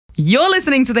You're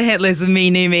listening to the Hit List with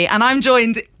me, Numi, and I'm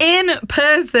joined in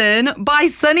person by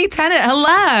Sonny Tennet.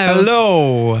 Hello.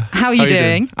 Hello. How are you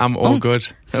doing? I'm all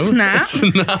good. Snap.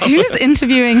 Snap. Who's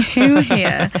interviewing who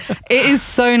here? It is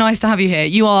so nice to have you here.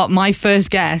 You are my first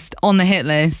guest on the Hit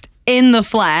List in the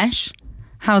flesh.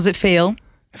 How does it feel?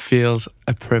 It feels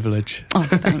a privilege. Oh,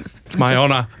 thanks. It's my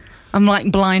honour. I'm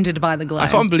like blinded by the glow. I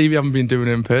can't believe you haven't been doing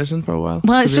it in person for a while.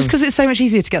 Well, it's just because it's so much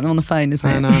easier to get them on the phone, isn't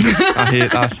it? I know. I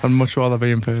hate that. I'd much rather be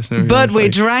in person. But we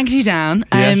dragged you down.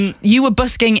 Yes. You were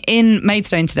busking in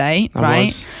Maidstone today, right?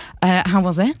 Was. How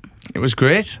was it? It was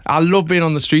great. I love being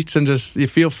on the streets and just, you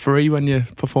feel free when you're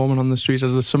performing on the streets.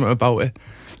 There's something about it.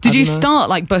 Did you start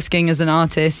like busking as an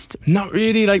artist? Not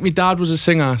really. Like, my dad was a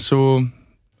singer, so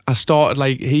I started,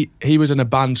 like, he was in a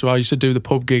band, so I used to do the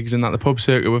pub gigs and the pub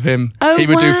circuit with him. Oh, he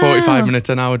would do wow. 45 minutes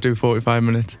and I would do 45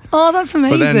 minutes. Oh, that's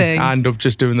amazing. But then I ended up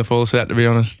just doing the full set, to be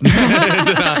honest.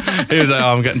 He was like,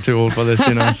 oh, I'm getting too old for this,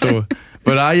 you know. So,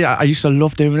 but I used to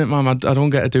love doing it, man. I don't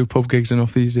get to do pub gigs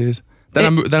enough these days.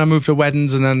 Then I moved to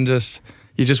weddings and then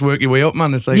you just work your way up,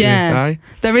 man. It's like, yeah.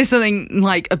 There is something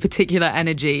like a particular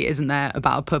energy, isn't there,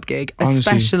 about a pub gig, honestly,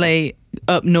 especially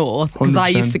up north, because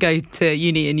I 100%. used to go to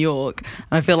uni in York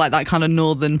and I feel like that kind of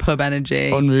northern pub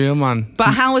energy. Unreal, man.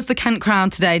 But how was the Kent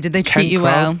crowd today? Did they treat Kent you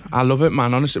crowd, well? I love it,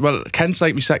 man, honestly. Well, Kent's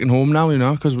like my second home now, you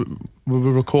know, because we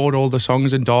record all the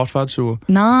songs in Dartford. So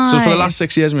Nice. So for the last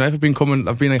 6 years of my life, I've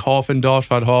been like half in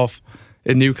Dartford, half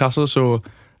in Newcastle. So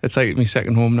it's like my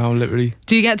second home now, literally.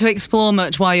 Do you get to explore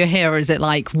much while you're here, or is it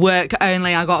like work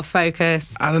only, I got to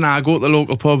focus? I don't know, I go to the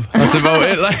local pub. That's about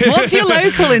it. Like, What's your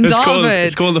local in Dartford?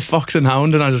 It's called the Fox and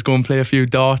Hound, and I just go and play a few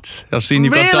darts. I've seen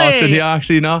you've got darts in here,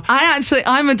 actually, now.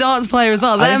 I'm a darts player as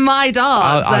well. They're my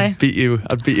darts. I'd beat you.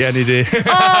 I'd beat you any day.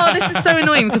 Oh, this is so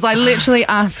annoying because I literally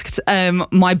asked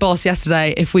my boss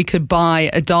yesterday if we could buy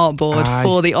a dartboard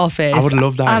for the office. I would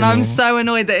love that. And I'm so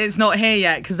annoyed that it's not here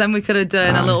yet, because then we could have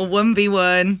done a little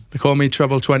 1v1. They call me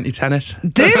Treble 20 Tennet.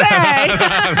 Do they?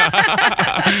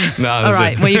 All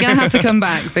right. Well, you're going to have to come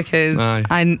back because Aye.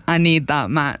 I need that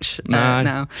match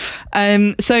now.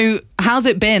 So how's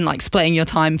it been, like, splitting your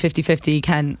time 50-50,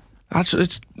 Kent? It's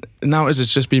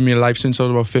just been my life since I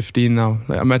was about 15 now.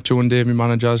 Like, I met Joe and Dave, my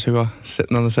managers, who are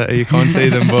sitting on the set here. You can't see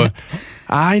them, but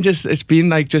it's been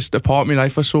like just a part of my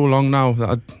life for so long now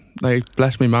that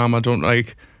bless me mum,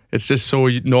 it's just so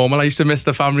normal. I used to miss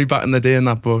the family back in the day and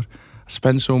that, but I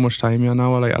spend so much time here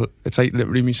now. It's like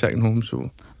literally my second home. So,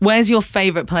 where's your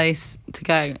favourite place to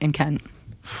go in Kent,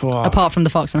 apart from the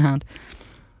Fox and Hound?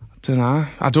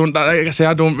 I don't know. Like I say,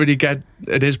 I don't really get.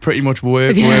 It is pretty much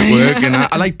work. And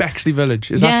I like Bexley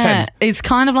Village. Is that Kent? It's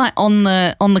kind of like on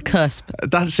the cusp.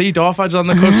 Dartford's on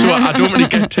the cusp, so I don't really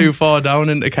get too far down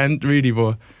into Kent, really,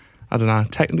 but I don't know.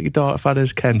 Technically, Dartford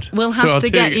is Kent. We'll have to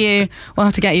get you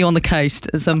on the coast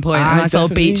at some point. A nice little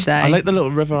beach day. I like the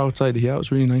little river outside of here. It was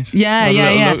really nice.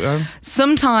 Yeah.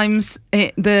 Sometimes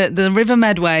the River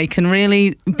Medway can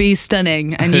really be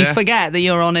stunning, and you forget that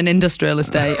you're on an industrial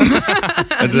estate,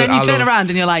 and then you turn around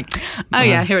and you're like, oh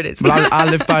yeah, here it is. Well, I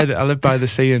live by the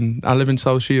sea, and I live in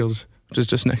South Shields, which is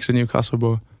just next to Newcastle,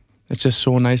 but it's just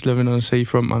so nice living on a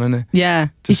seafront, man, isn't it? Yeah.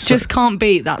 You just can't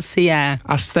beat that sea air.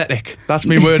 Aesthetic. That's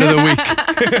my word of the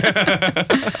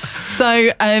week.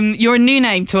 So you're a new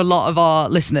name to a lot of our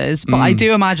listeners, but I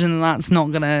do imagine that's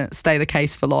not going to stay the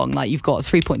case for long. Like, you've got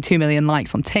 3.2 million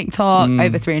likes on TikTok,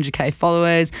 over 300k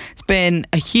followers. It's been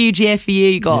a huge year for you.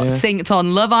 You got synced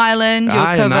on Love Island,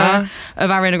 your cover of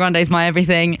Ariana Grande's My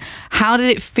Everything. How did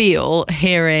it feel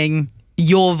hearing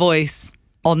your voice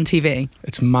on TV?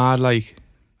 It's mad, like...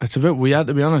 It's a bit weird,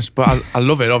 to be honest, but I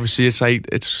love it. Obviously,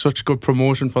 it's such good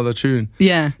promotion for the tune.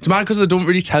 Yeah. It's mad because they don't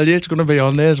really tell you it's going to be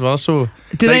on there as well. So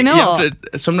do they not?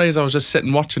 Sometimes I was just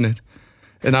sitting watching it,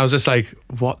 and I was just like,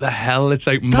 what the hell? It's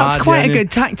like mad. That's quite a good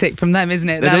tactic from them, isn't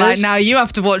it? They're like, now you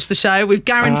have to watch the show. We've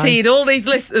guaranteed all these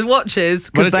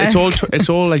watchers. But it's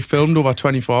all like filmed over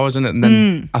 24 hours, isn't it? And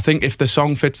then I think if the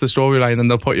song fits the storyline, then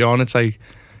they'll put you on. It's like,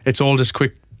 it's all just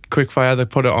quick fire. They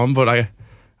put it on, but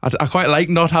I quite like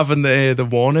not having the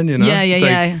warning, you know?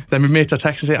 Yeah. Then we made a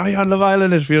text and say, oh, you're on Love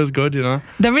Island, it feels good, you know?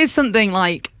 There is something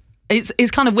like, it's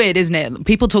kind of weird, isn't it?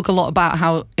 People talk a lot about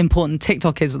how important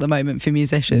TikTok is at the moment for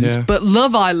musicians, but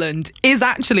Love Island is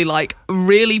actually like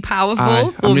really powerful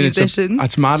for musicians.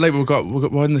 It's mad, like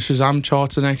we're in the Shazam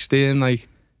charts the next day, and like,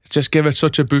 just give it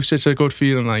such a boost. It's a good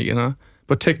feeling, like, you know?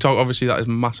 But TikTok, obviously, that is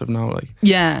massive now, like.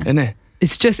 Yeah. Isn't it?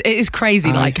 It is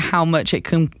crazy, like how much it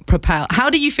can propel.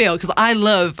 How do you feel? Because I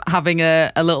love having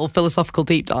a little philosophical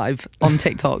deep dive on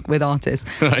TikTok with artists.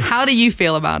 Right. How do you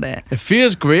feel about it? It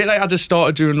feels great. Like, I just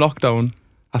started during lockdown.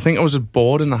 I think I was just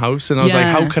bored in the house, and I was like,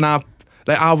 how can I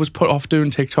like I was put off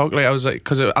doing TikTok. Like I was like,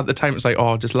 because at the time it's like,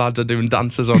 oh, just lads are doing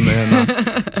dances on there and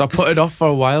that. So I put it off for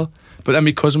a while. But then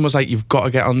my cousin was like, you've got to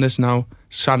get on this now.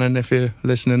 Shannon, if you're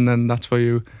listening, then that's for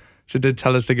you. She did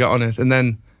tell us to get on it. And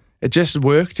then it just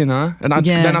worked, you know. And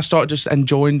then I started just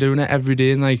enjoying doing it every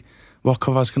day and like, what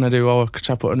covers can I do? Oh, could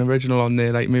I put an original on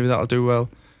there? Like maybe that'll do well.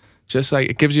 Just like,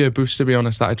 it gives you a boost, to be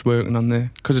honest, that it's working on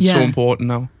there. Because it's so important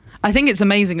now. I think it's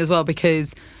amazing as well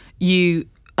because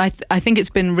I think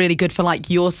it's been really good for like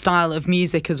your style of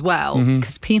music as well,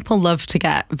 because people love to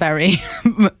get very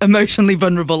emotionally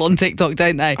vulnerable on TikTok,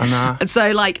 don't they? And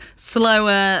so like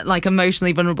slower, like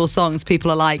emotionally vulnerable songs, people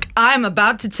are like, I'm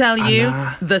about to tell you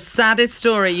the saddest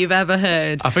story you've ever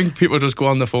heard. I think people just go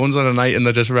on their phones on a night and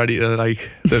they're just ready to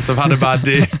like, they've had a bad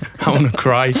day. I want to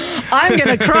cry. I'm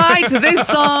going to cry to this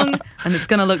song and it's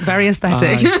going to look very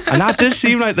aesthetic. And that does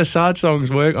seem like the sad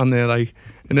songs work on there, like.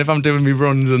 And if I'm doing me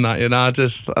runs and that, you know, I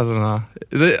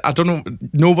don't know.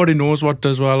 Nobody knows what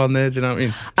does well on there. Do you know what I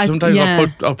mean? Sometimes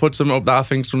I'll put something up that I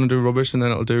think's going to do rubbish, and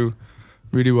then it'll do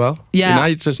really well. Yeah, you know,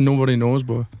 it's just nobody knows,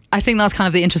 but I think that's kind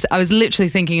of the interest. I was literally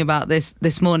thinking about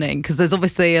this morning because there's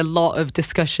obviously a lot of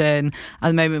discussion at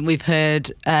the moment. We've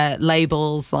heard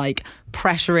labels like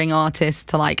pressuring artists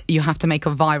to like, you have to make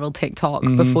a viral TikTok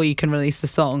before you can release the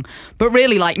song, but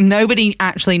really like nobody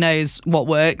actually knows what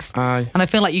works. And I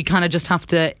feel like you kind of just have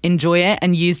to enjoy it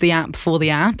and use the app for the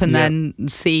app and then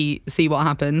see what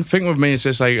happens. I think with me it's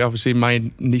just like, obviously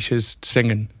my niche is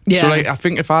singing, so like I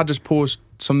think if I just post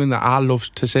something that I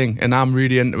love to sing and I'm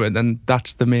really into it, then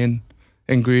that's the main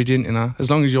ingredient, you know, as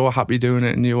long as you're happy doing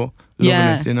it and you're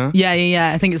loving it, you know.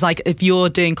 I think it's like if you're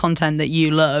doing content that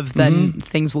you love, then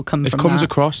things will come from that. It comes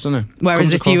across, doesn't it?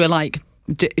 Whereas if you were like,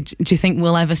 do you think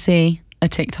we'll ever see a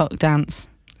TikTok dance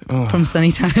from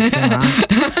Sonny Tennet?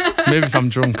 Maybe if I'm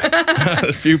drunk.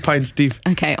 A few pints deep.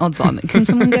 Okay, odds on. Can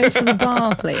someone go to the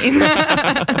bar, please?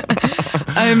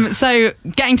 So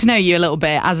getting to know you a little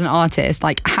bit as an artist,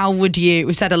 like how would you,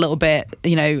 we said a little bit,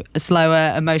 you know,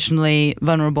 slower, emotionally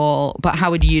vulnerable, but how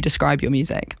would you describe your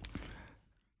music?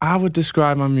 I would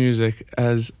describe my music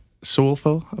as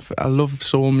soulful. I love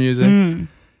soul music.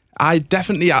 I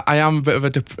am a bit of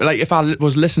a like if I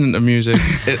was listening to music,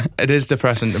 it is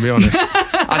depressing, to be honest.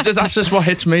 That's just what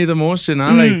hits me the most, you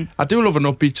know. Like I do love an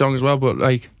upbeat song as well, but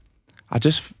like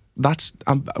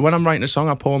when I'm writing a song,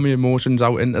 I pour my emotions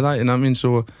out into that, you know what I mean?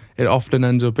 So it often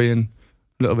ends up being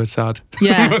a little bit sad.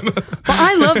 Yeah, but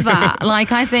I love that.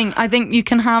 Like I think you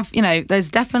can have, you know, there's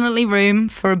definitely room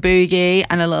for a boogie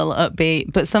and a little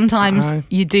upbeat, but sometimes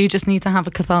you do just need to have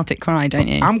a cathartic cry, don't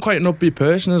you? I'm quite an upbeat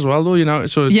person as well, though, you know.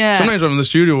 So sometimes when I'm in the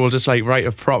studio, we'll just like write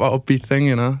a proper upbeat thing,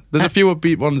 you know. There's a few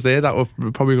upbeat ones there that are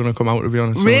probably going to come out, to be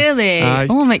honest. Really?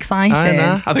 Oh, I'm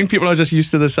excited. I think people are just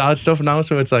used to the sad stuff now,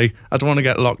 so it's like I don't want to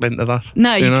get locked into that.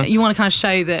 No, you want to kind of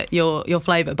show that your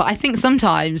flavour, but I think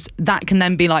sometimes that can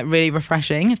then be like really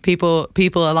refreshing if people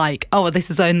are like, oh, well,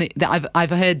 this is only that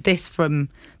I've heard this from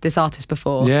this artist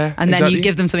before, and then you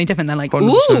give them something different, they're like,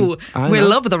 100%. Ooh, we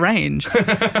love the range. Who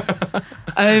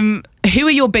are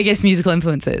your biggest musical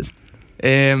influences?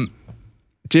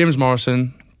 James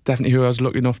Morrison, definitely, who I was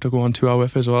lucky enough to go on tour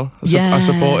with as well. I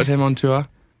supported him on tour.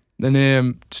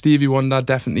 Then Stevie Wonder,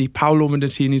 definitely. Paolo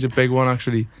Mendicini's a big one,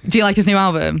 actually. Do you like his new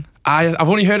album? I've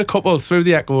only heard a couple through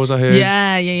the echoes. I heard.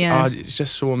 Yeah. Oh, it's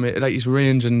just so amazing. Like his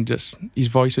range and just his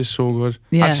voice is so good.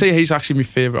 Yeah. I'd say he's actually my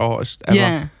favourite artist ever.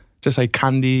 Yeah. Just like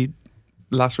Candy,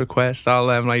 Last Request, all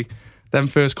them. Like them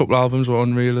first couple albums were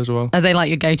unreal as well. Are they like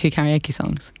your go-to karaoke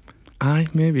songs?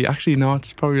 Maybe. Actually, no.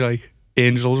 It's probably like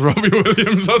Angels, Robbie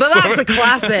Williams or but something. That's a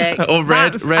classic. Or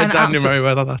Red Daniel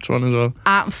Merriweather, that's one as well.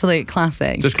 Absolute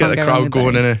classic. Just get the crowd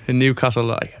going in Newcastle,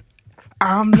 like,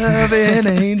 I'm loving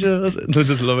angels. They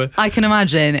just love it. I can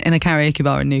imagine in a karaoke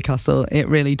bar in Newcastle, it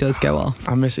really does go off.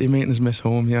 I miss meetings, miss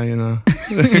home, yeah, you know.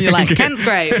 You're like, Kent's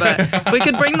great, but we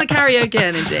could bring the karaoke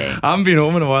energy. I haven't been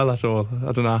home in a while, that's all.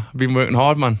 I don't know. I've been working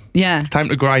hard, man. Yeah. It's time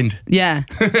to grind. Yeah.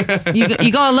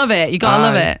 You gotta love it. You gotta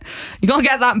love it. You gotta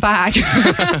get that back.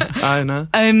 I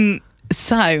know.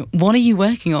 So, what are you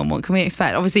working on? What can we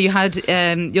expect? Obviously, you had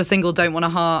your single "Don't Want a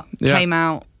Heart" came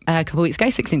out a couple of weeks ago,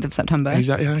 16th of September.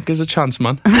 Exactly. Yeah, gives a chance,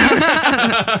 man.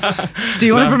 Do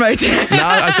you want to promote it? No,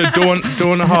 I said "Don't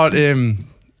Want a Heart."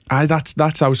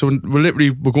 That's how. So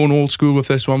we're going old school with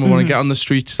this one. We want to get on the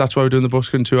streets. That's why we're doing the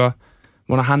busking tour.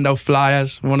 We want to hand out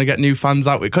flyers. We want to get new fans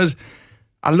out, because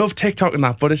I love TikTok and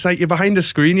that, but it's like you're behind a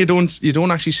screen. You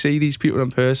don't actually see these people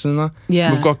in person. And that.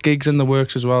 Yeah. We've got gigs in the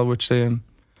works as well, which I'm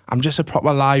just a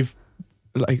proper live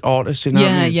like artist, you know.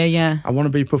 Yeah. I want to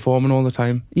be performing all the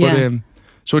time. Yeah. But,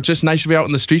 so it's just nice to be out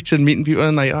in the streets and meeting people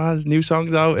and like, there's new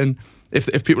songs out, and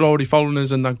if people are already following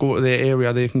us and they go to their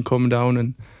area, they can come down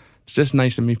and it's just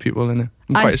nice to meet people, innit?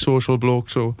 I'm quite a social bloke,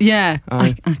 so... Yeah,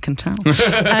 I can tell.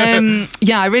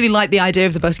 I really like the idea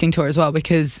of the busking tour as well,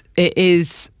 because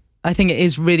I think it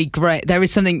is really great. There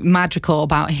is something magical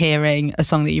about hearing a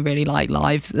song that you really like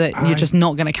live that you're just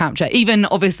not going to capture. Even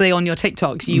obviously on your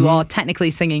TikToks, you are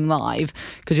technically singing live,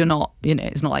 because you're not,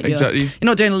 it's not like you're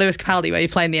not doing a Lewis Capaldi where you're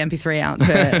playing the MP3 out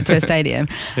to a stadium.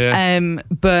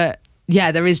 But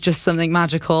yeah, there is just something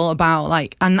magical about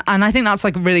and I think that's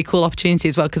like a really cool opportunity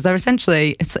as well, because they're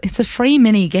essentially it's a free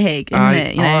mini gig, isn't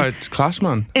it? It's class,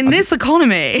 man. In this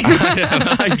economy.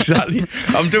 Exactly.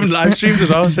 I'm doing live streams as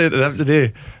well. I was saying to them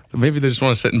today, maybe they just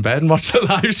want to sit in bed and watch the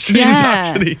live streams,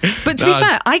 actually. But to be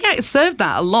fair, I get served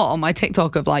that a lot on my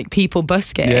TikTok of like people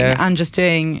busking and just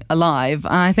doing a live.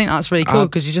 And I think that's really cool,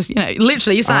 because you just,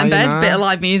 literally you sat in bed, bit of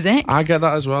live music. I get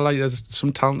that as well. Like, there's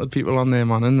some talented people on there,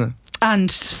 man, isn't there?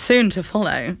 And soon to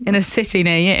follow in a city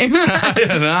near you.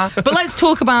 But let's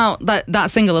talk about that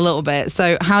single a little bit.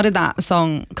 So how did that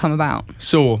song come about?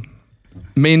 So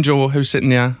me and Joe, who's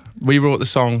sitting here, we wrote the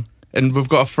song, and we've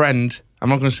got a friend. I'm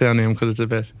not going to say her name because it's a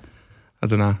bit, I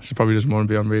don't know, she probably doesn't want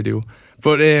to be on radio.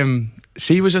 But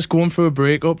she was just going through a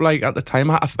breakup, like, at the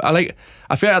time. I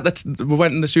feel like we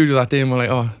went in the studio that day and we're like,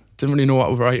 oh, didn't really know what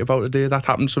to write about today. That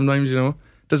happens sometimes,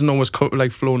 Doesn't always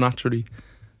flow naturally.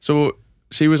 So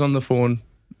she was on the phone,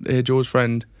 Joe's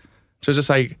friend. She was just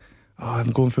like, oh,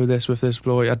 I'm going through this with this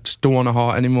bloke. I just don't want a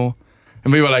heart anymore.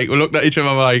 And we looked at each other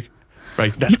and we're like,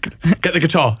 right, let's get the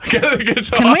guitar. Get the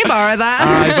guitar. Can we borrow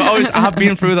that? But I have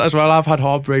been through that as well. I've had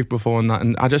heartbreak before and that,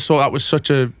 and I just thought that was such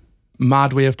a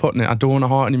mad way of putting it. I don't want a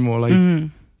heart anymore.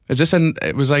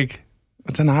 It was like,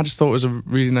 I don't know, I just thought it was a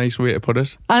really nice way to put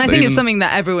it. And I think it's something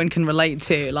that everyone can relate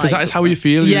to. Because that is how you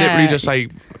feel. You literally just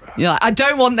you're like, I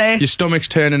don't want this. Your stomach's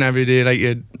turning every day.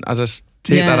 I just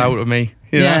take that out of me.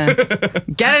 Get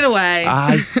it away.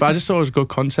 But I just thought it was a good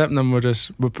concept, and then we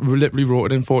literally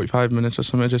wrote it in 45 minutes or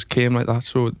something. It just came like that.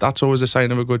 So that's always a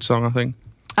sign of a good song, I think.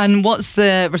 And what's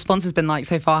the response has been like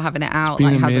so far, having it out?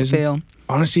 Like, how's it feel?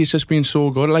 Honestly, it's just been so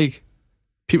good. Like,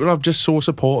 people are just so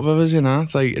supportive of us,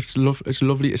 It's like, it's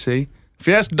lovely to see.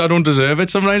 Yes, I don't deserve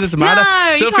it. Sometimes it's mad.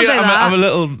 No, you can't say that. I'm a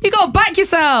little. You gotta back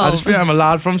yourself. I just feel I'm a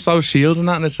lad from South Shields and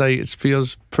that, and it's like, it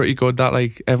feels pretty good that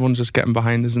like everyone's just getting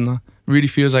behind us and that. Really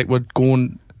feels like we're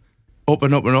going up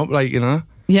and up and up, like,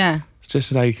 Yeah. It's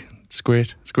just like, it's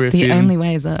great. It's great. The only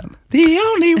way is up. The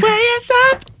only way is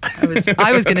up.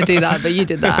 I was going to do that, but you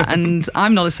did that, and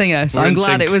I'm not a singer, so I'm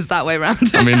glad it was that way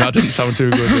around. I mean, that didn't sound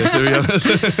too good, to be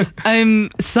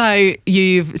honest. So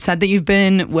you've said that you've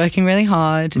been working really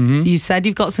hard. Mm-hmm. You said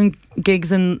you've got some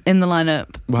gigs in the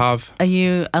lineup. We have. Are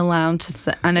you allowed to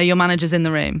say? I know your manager's in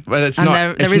the room. Well, it's and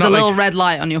not. There is a little red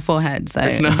light on your forehead. So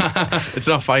it's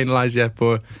not finalised yet,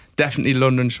 but definitely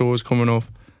London shows coming up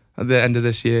at the end of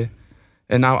this year.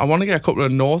 And now I want to get a couple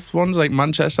of North ones, like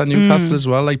Manchester and Newcastle as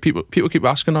well. Like, people keep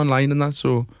asking online and that,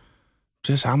 so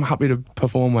I'm happy to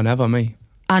perform whenever, me.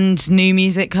 And new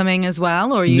music coming as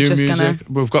well, or are you just gonna?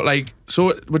 We've got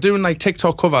we're doing like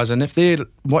TikTok covers, and if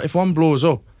one blows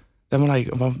up, then we're like,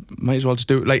 well, might as well just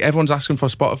do it. Like, everyone's asking for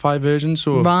Spotify versions,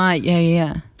 so right,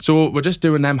 yeah. So we're just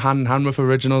doing them hand in hand with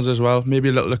originals as well. Maybe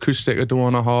a little acoustic I Don't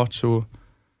Want a Heart. So,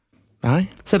 aye.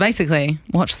 So basically,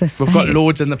 watch this. We've got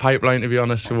loads in the pipeline, to be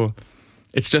honest. So.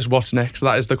 It's just what's next.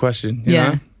 That is the question. You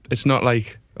know? It's not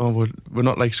like, oh, we're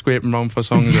not like scraping around for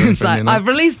songs. Or anything, it's like, I've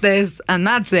released this and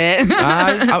that's it.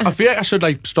 I feel like I should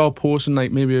like start posting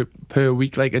like maybe per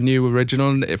week like a new original.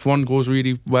 And if one goes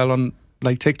really well on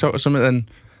like TikTok or something, then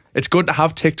it's good to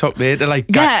have TikTok there to like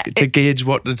to gauge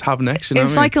what to have next. You know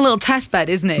it's like a little test bed,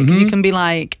 isn't it? Because you can be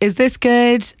like, is this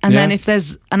good? And then if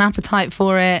there's an appetite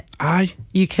for it,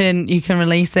 you can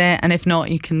release it. And if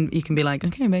not, you can be like,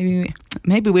 okay, maybe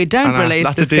we don't release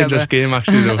this. That's a dangerous game,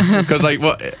 actually, though. Because like,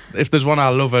 what if there's one I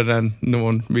love it and no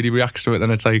one really reacts to it?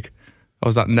 Then it's like, oh,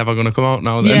 is that never going to come out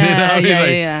now? Then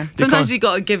yeah. Sometimes you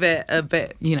got to give it a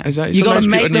bit, Exactly. You got to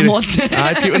make them want it.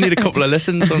 People need a couple of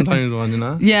listens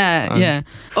sometimes, Yeah.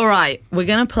 All right, we're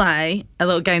going to play a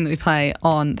little game that we play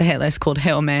on the Hit List called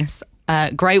Hit or Miss.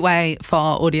 Great way for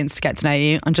our audience to get to know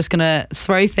you. I'm just going to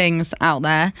throw things out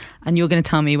there and you're going to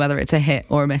tell me whether it's a hit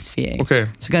or a miss for you. Okay.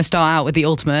 So we're going to start out with the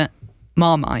ultimate,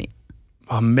 Marmite.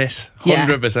 Oh, miss.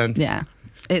 100%. Yeah.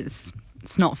 It's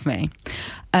not for me.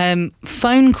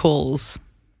 Phone calls.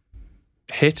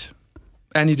 Hit.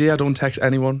 Any day. I don't text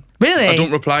anyone. Really? I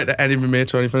don't reply to any of my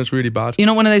mates or anything. It's really bad. You're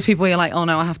not one of those people where you're like, oh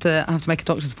no, I have to make a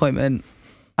doctor's appointment.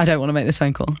 I don't want to make this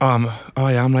phone call. Oh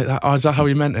yeah, I'm like that. Oh, is that how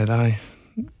you meant it?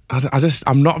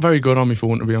 I'm not very good on my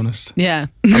phone, to be honest. Yeah.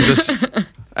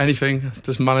 Anything,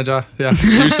 just manager. Yeah,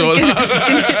 you saw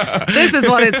that. This is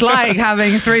what it's like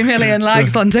having 3 million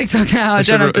likes on TikTok now. I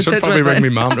don't have to should touch probably with ring it. me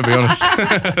mum, to be honest.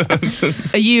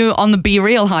 Are you on the Be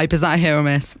Real hype? Is that a hit or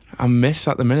miss? I miss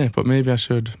at the minute, but maybe I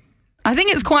should. I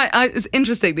think it's it's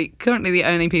interesting that currently the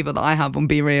only people that I have on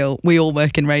Be Real, we all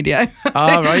work in radio.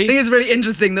 Ah, right. I think it's really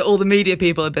interesting that all the media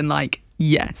people have been like,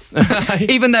 yes.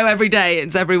 Even though every day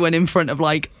it's everyone in front of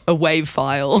like a WAV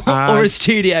file or a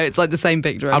studio. It's like the same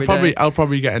picture every day. I'll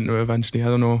probably get into it eventually. I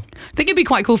don't know. I think it'd be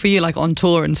quite cool for you like on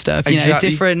tour and stuff, you know,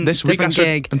 different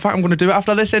gig. In fact, I'm going to do it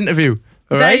after this interview.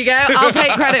 All there right? you go. I'll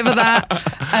take credit for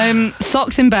that.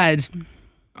 Socks in bed.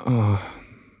 Oh,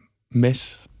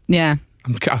 miss. Yeah.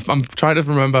 I'm trying to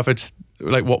remember if it's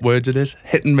like what words it is.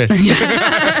 Hit and miss.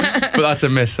 But that's a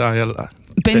miss.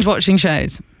 Binge watching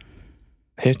shows.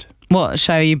 Hit. What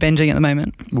show are you binging at the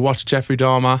moment? Watch Jeffrey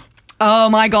Dahmer. Oh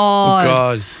my God. Oh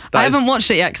God. I haven't watched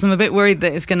it yet because I'm a bit worried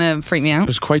that it's going to freak me out. It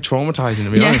was quite traumatizing,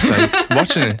 to be honest. Like,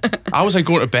 watching it. I was like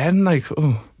going to bed and like,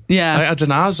 oh. Yeah. I don't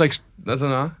know. I was like, I don't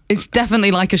know. It's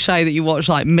definitely like a show that you watch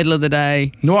like middle of the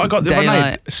day. You know what I got the other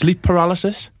night? Sleep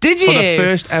paralysis. Did you? For the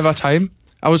first ever time.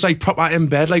 I was like proper in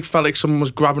bed, like felt like someone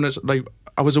was grabbing us. Like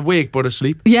I was awake but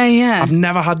asleep. Yeah. I've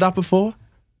never had that before.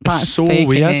 That's so spooky.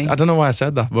 weird. I don't know why I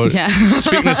said that, but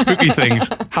speaking of spooky things,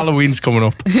 Halloween's coming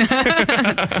up.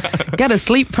 Get a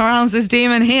sleep paralysis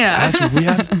demon here. That's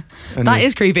weird. That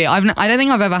is creepy. I don't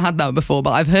think I've ever had that before,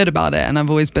 but I've heard about it and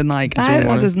I've always been like,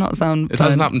 that does not sound It fun.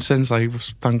 hasn't happened since, like,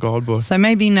 thank God. But so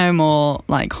maybe no more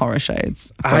like horror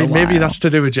shows. For a maybe while. that's to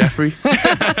do with Jeffrey.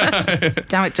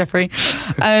 Damn it, Jeffrey.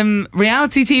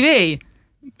 Reality TV.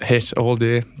 Hit all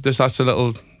day. Just that's a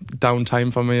little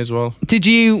downtime for me as well. Did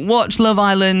you watch Love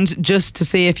Island just to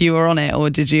see if you were on it,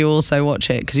 or did you also watch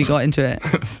it because you got into it?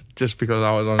 Just because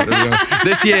I was on it.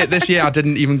 This year I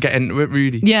didn't even get into it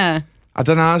really. Yeah. I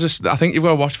don't know. I think you've got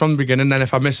to watch from the beginning. Then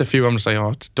if I miss a few, I'm just like,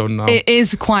 oh, it's done now. It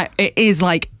is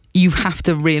like you have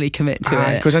to really commit to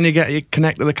it. Because then you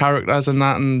connect to the characters and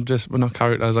that, and just, well, not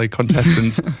characters, like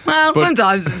contestants. Well,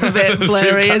 sometimes it's a bit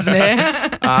blurry, isn't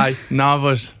it?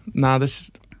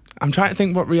 I'm trying to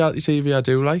think what reality TV I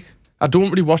do like. I don't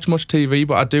really watch much TV,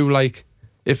 but I do like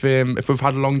if we've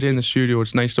had a long day in the studio,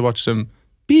 it's nice to watch some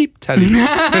beep telly.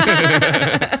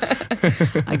 I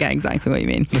get exactly what you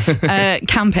mean.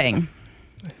 Camping.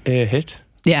 Hit.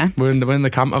 Yeah. We're in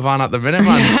the camper van at the minute,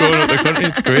 man. Going up the country,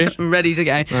 it's great. Ready to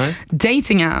go. Right.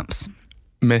 Dating apps.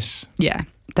 Miss. Yeah.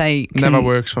 They never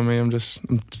works for me. I'm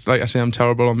like I say, I'm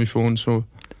terrible on my phone, so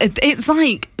it's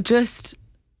like just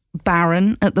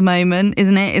barren at the moment,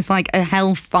 isn't it? It's like a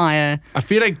hellfire. I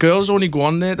feel like girls only go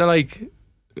on there to like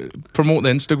promote the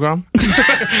Instagram.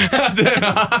 I don't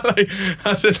know.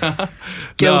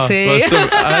 Guilty.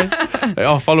 No,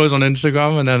 I'll follow us on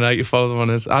Instagram and then you follow them on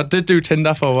it. I did do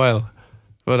Tinder for a while,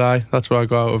 but that's where I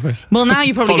got out of it. Well, now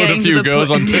you're probably getting a few to the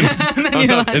girls on Tinder.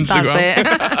 Like, Instagram.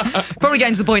 That's it. Probably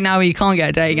getting to the point now where you can't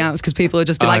get dating apps because people will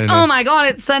just be like, "Oh my God,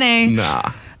 it's sunny."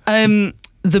 Nah.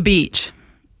 The beach.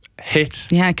 Hit.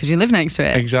 Yeah, because you live next to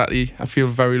it. Exactly. I feel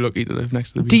very lucky to live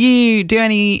next to the beach.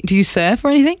 Do you surf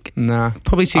or anything? Nah.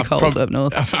 Probably too cold up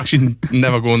north. I've actually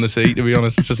never go in the sea, to be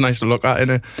honest. It's just nice to look at,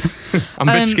 innit? I'm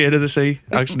a bit scared of the sea,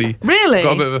 actually. Really? I've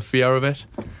got a bit of a fear of it.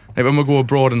 Like when we go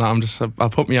abroad and that, I'll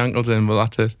put my ankles in, but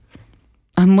that's it.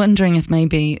 I'm wondering if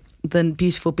maybe the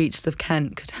beautiful beaches of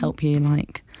Kent could help you,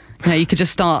 like, you could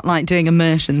just start like doing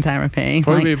immersion therapy.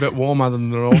 Probably a bit warmer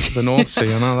than the North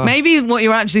Sea, I know that. Maybe what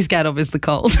you're actually scared of is the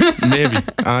cold. Maybe.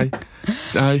 Aye.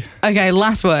 Okay,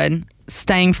 last one.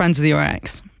 Staying friends with your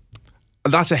ex.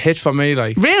 That's a hit for me,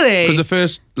 like. Really? Because the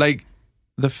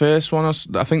first one,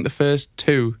 I think the first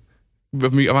two,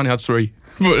 with me, I've only had three.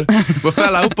 But we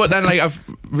fell out, but then like I've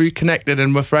reconnected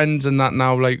and we're friends and that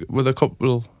now, like with a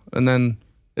couple, and then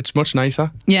it's much nicer.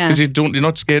 Yeah. Because you're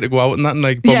not scared to go out and that and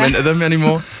like bump into them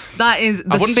anymore. That is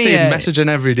the I wouldn't say messaging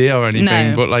every day or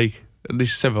anything, but like at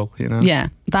least civil, you know. Yeah,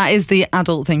 that is the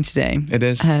adult thing to do. It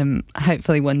is.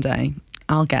 Hopefully one day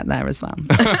I'll get there as well.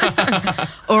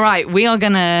 All right, we are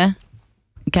gonna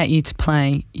get you to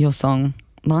play your song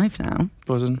live now.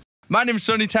 Buzzing. My name's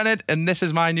Sonny Tennet and this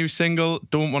is my new single,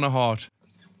 Don't Want a Heart.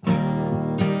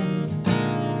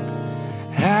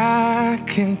 I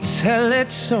can tell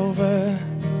it's over.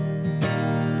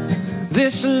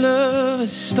 This love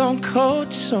is stone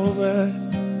cold sober.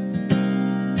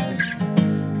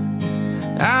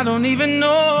 I don't even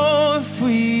know if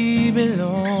we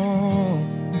belong.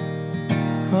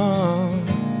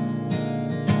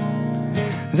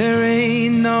 There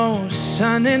ain't no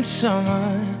sun in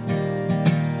summer.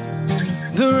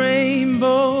 The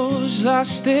rainbow's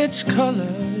lost its colors.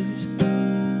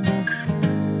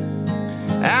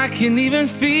 I can even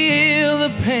feel the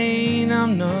pain.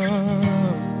 I'm numb.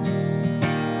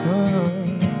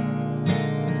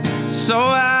 So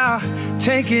I'll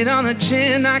take it on the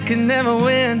chin. I can never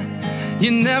win.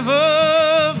 You're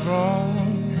never wrong.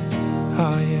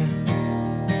 Oh yeah.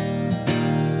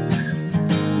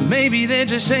 Maybe there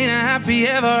just ain't a happy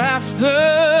ever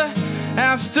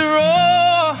after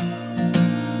all.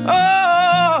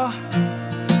 Oh,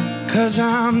 'cause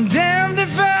I'm damned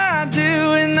if I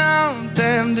do and I'm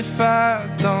damned if I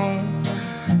don't.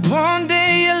 One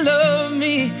day you love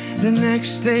me, the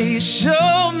next day you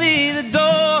show me the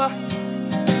door.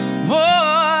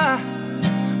 Whoa,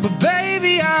 but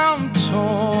baby I'm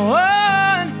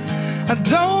torn. I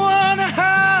don't wanna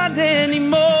hide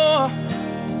anymore.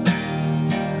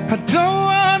 I don't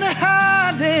wanna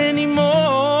hide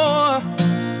anymore.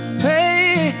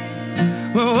 Hey,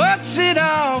 well, what's it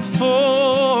all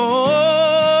for?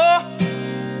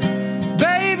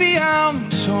 Baby, I'm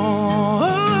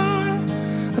torn.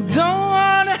 I don't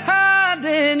wanna hide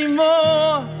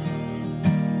anymore.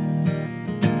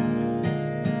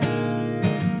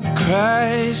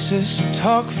 Crisis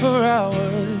talk for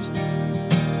hours.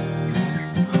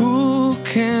 Who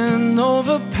can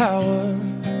overpower?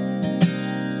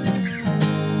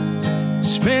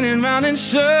 Spinning round in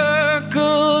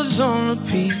circles on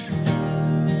repeat.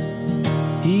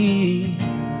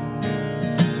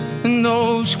 And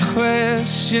those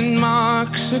question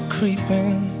marks are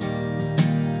creeping.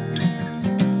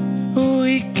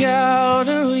 Week out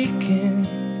and week in.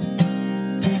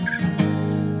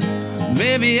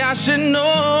 Maybe I should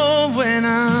know when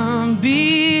I'm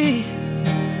beat.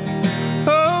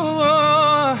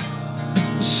 Oh,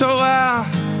 so I'll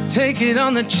take it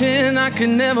on the chin. I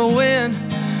can never win.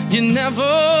 You're never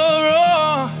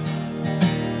wrong.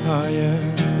 Oh yeah.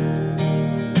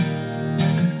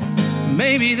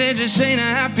 Maybe there just ain't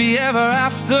a happy ever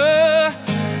after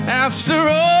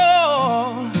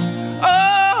all.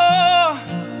 Oh,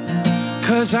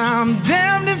 'cause I'm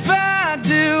damned if I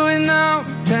do and I'm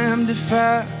damned if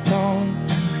I don't.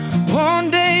 One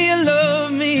day you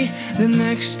love me, the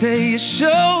next day you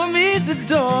show me the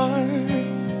door.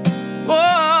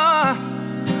 Whoa,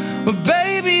 but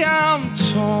baby I'm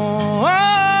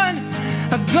torn.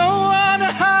 I don't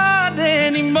wanna hide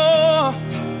anymore.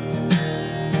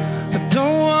 I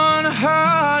don't wanna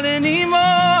hide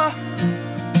anymore.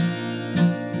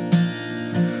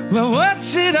 Well,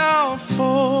 what's it all for?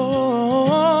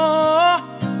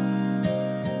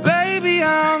 Baby,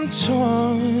 I'm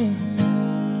torn.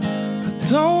 I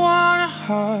don't wanna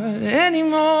hide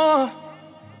anymore.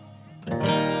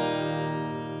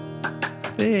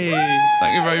 Hey,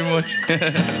 thank you very much.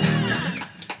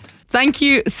 Thank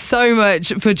you so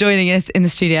much for joining us in the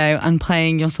studio and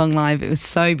playing your song live. It was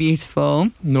so beautiful.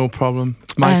 No problem.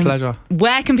 It's my pleasure.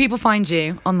 Where can people find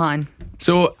you online?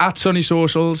 So at Sonny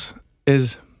Socials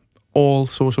is all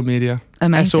social media.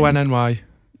 Amazing. SONNY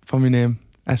for my name.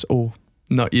 SO,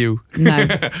 not you. No.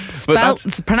 Spelled,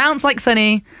 pronounced like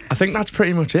Sonny. I think that's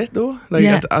pretty much it though. Like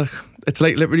Yeah. it's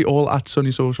like literally all at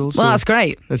Sonny Socials. Well, so that's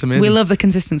great. It's amazing. We love the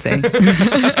consistency.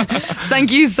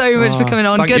 Thank you so much for coming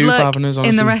on. Thank Good you for luck having us, in the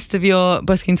honestly. rest of your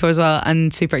busking tour as well,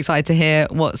 and super excited to hear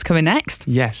what's coming next.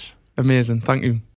 Yes, amazing. Thank you.